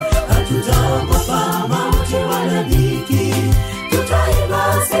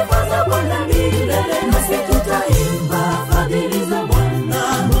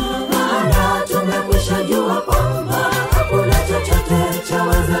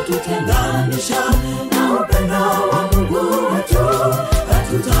tutenganisha na upendo wa Mungu wetu.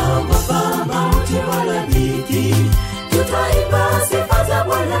 Hatutaogopa mauti wala dhiki, tutaimba sifa za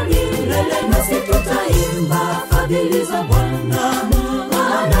Bwana milele, nasi tutaimba fadhili za Bwana.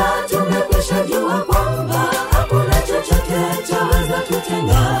 Maana tumekwisha jua kwamba hakuna chochote chaweza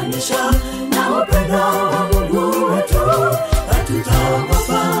tutenganisha na upendo wa Mungu wetu.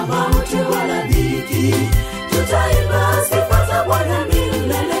 Hatutaogopa mauti wala dhiki, tutaimba sifa za Bwana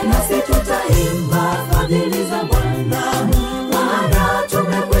milele, nasi tutaimba fadhili za Bwana. Maana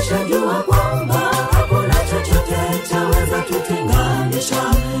tumekwisha jua kwamba hakuna chochote chaweza tutenganisha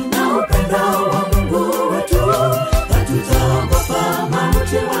na upendo wa Mungu wetu. Hatutaogopa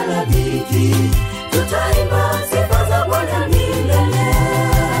mauti wala dhiki, tutaimba sifa za Bwana milele.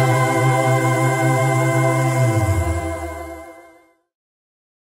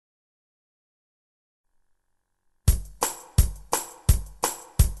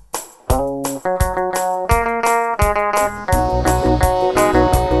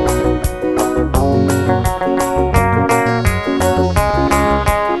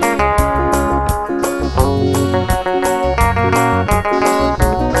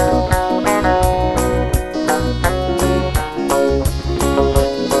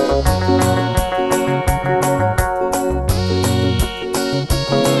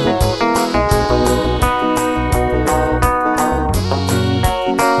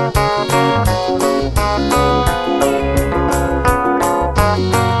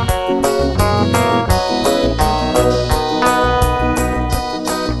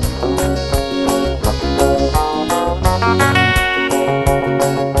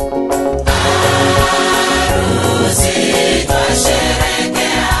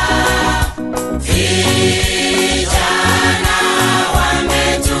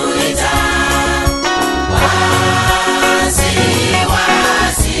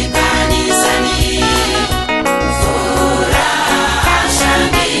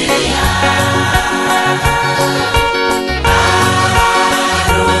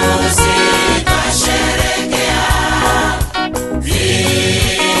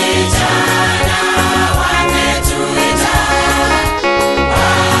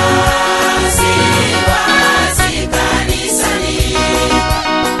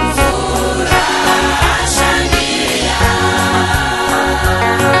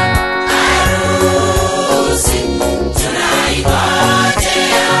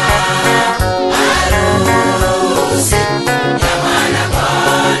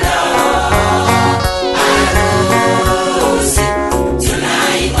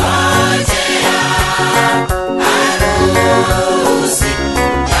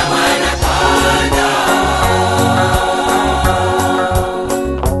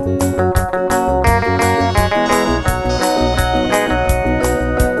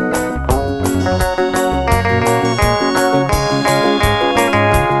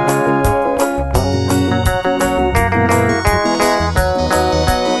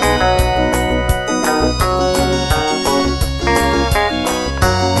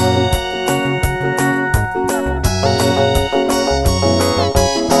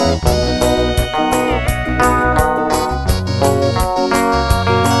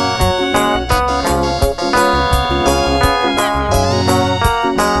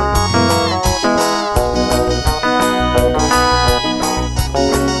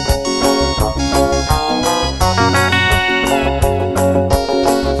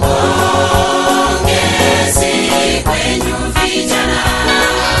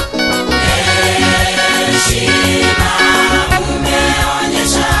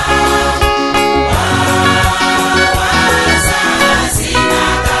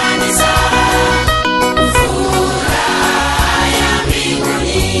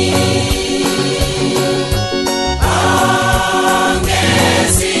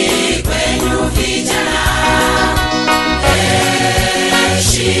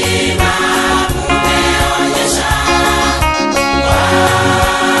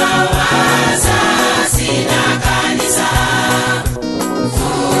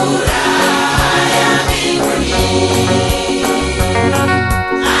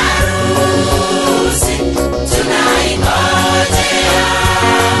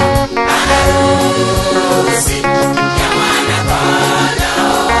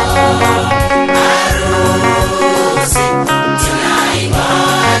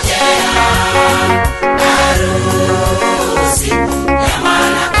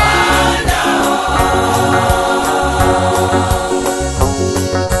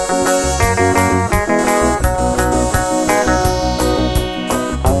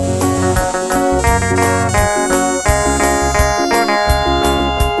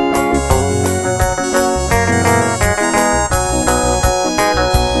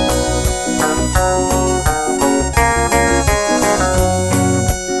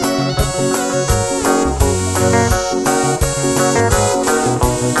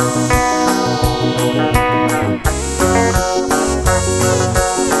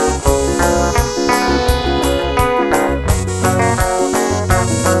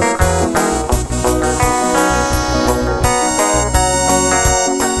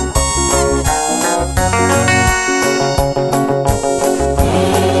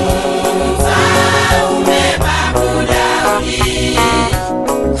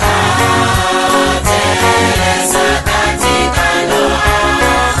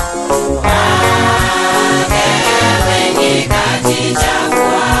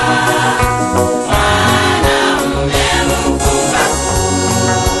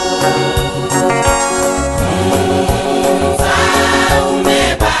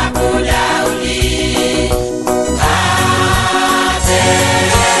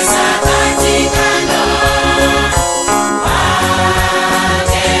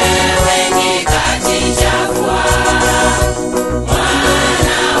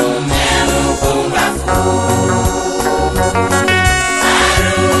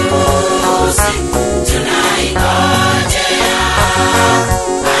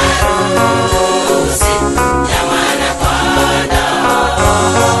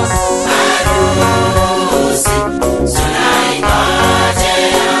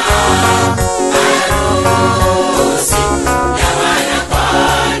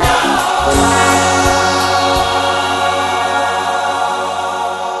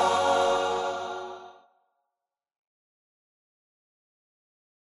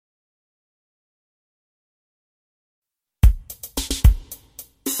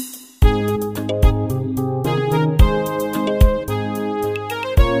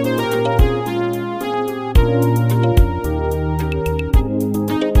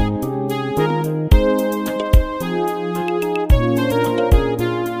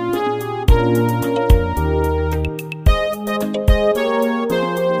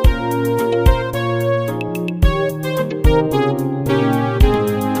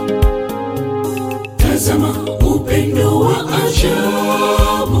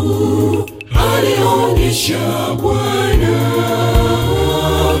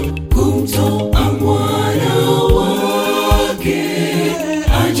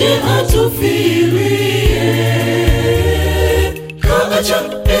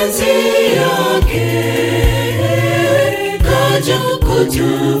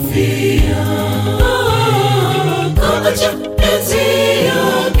 kutufia, kaacha enzi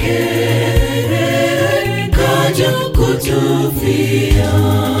yake, kaja kutufia.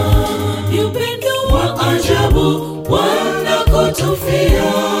 Ni upendo wa ajabu Bwana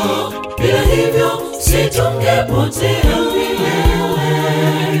kutufia, bila hivyo situngepotea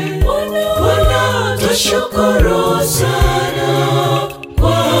milele. Bwana tushukuru sana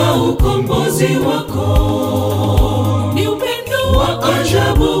kwa ukombozi wako. Ni upendo wa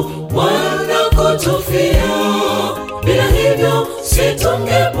ajabu Bwana kutufia, bila hivyo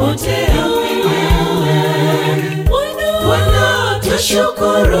situngepotea milele. Bwana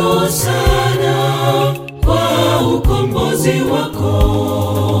tushukuru sana kwa ukombozi wako.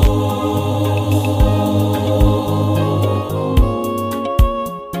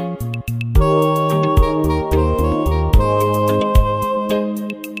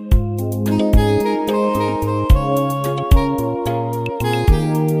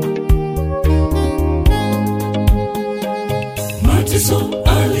 Mateso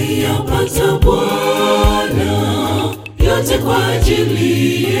aliyapata Bwana, yote kwa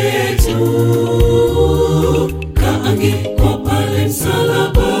ajili yetu, kaangikwa pale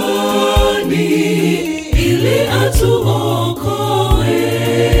msalabani ili atuokoe,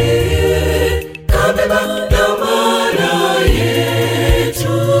 kabeba dhamana yetu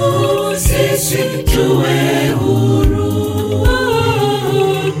sisi tuwe huru,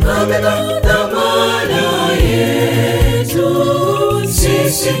 kabeba dhamana yetu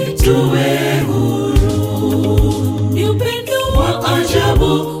sisi tuwe huru. Ni upendo wa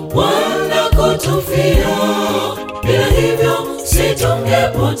ajabu Bwana kutufia, bila hivyo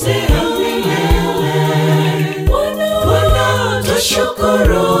situngepotea milele. Bwana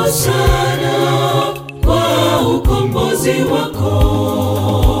tushukuru sana kwa ukombozi wako.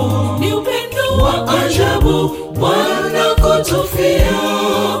 Ni upendo wa ajabu Bwana kutufia,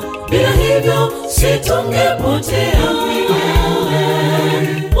 bila hivyo situngepotea milele.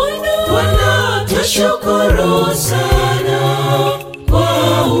 Bwana tushukuru sana kwa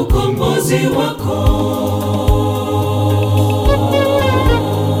ukombozi wako.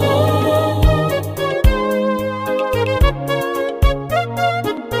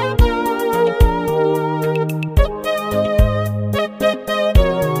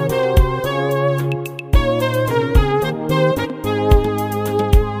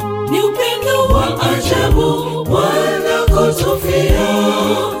 Ni upendo wa ajabu Bwana kutufia,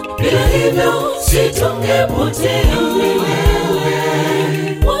 bila hivyo situngepotea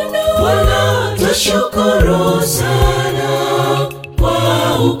milele. Bwana tushukuru sana kwa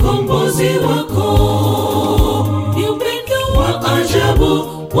ukombozi wako. Ni upendo wa ajabu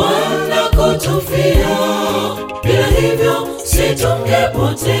Bwana kutufia, bila hivyo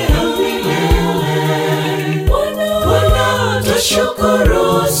situngepotea milele. Bwana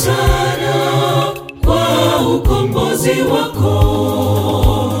tushukuru sana kwa ukombozi wako.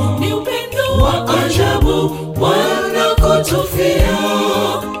 Ni upendo wa ajabu Bwana kutufia,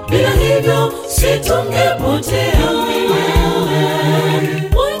 bila hivyo situngepotea milele.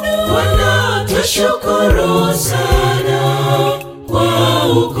 Bwana tushukuru sana kwa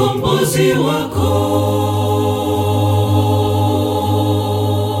ukombozi wako.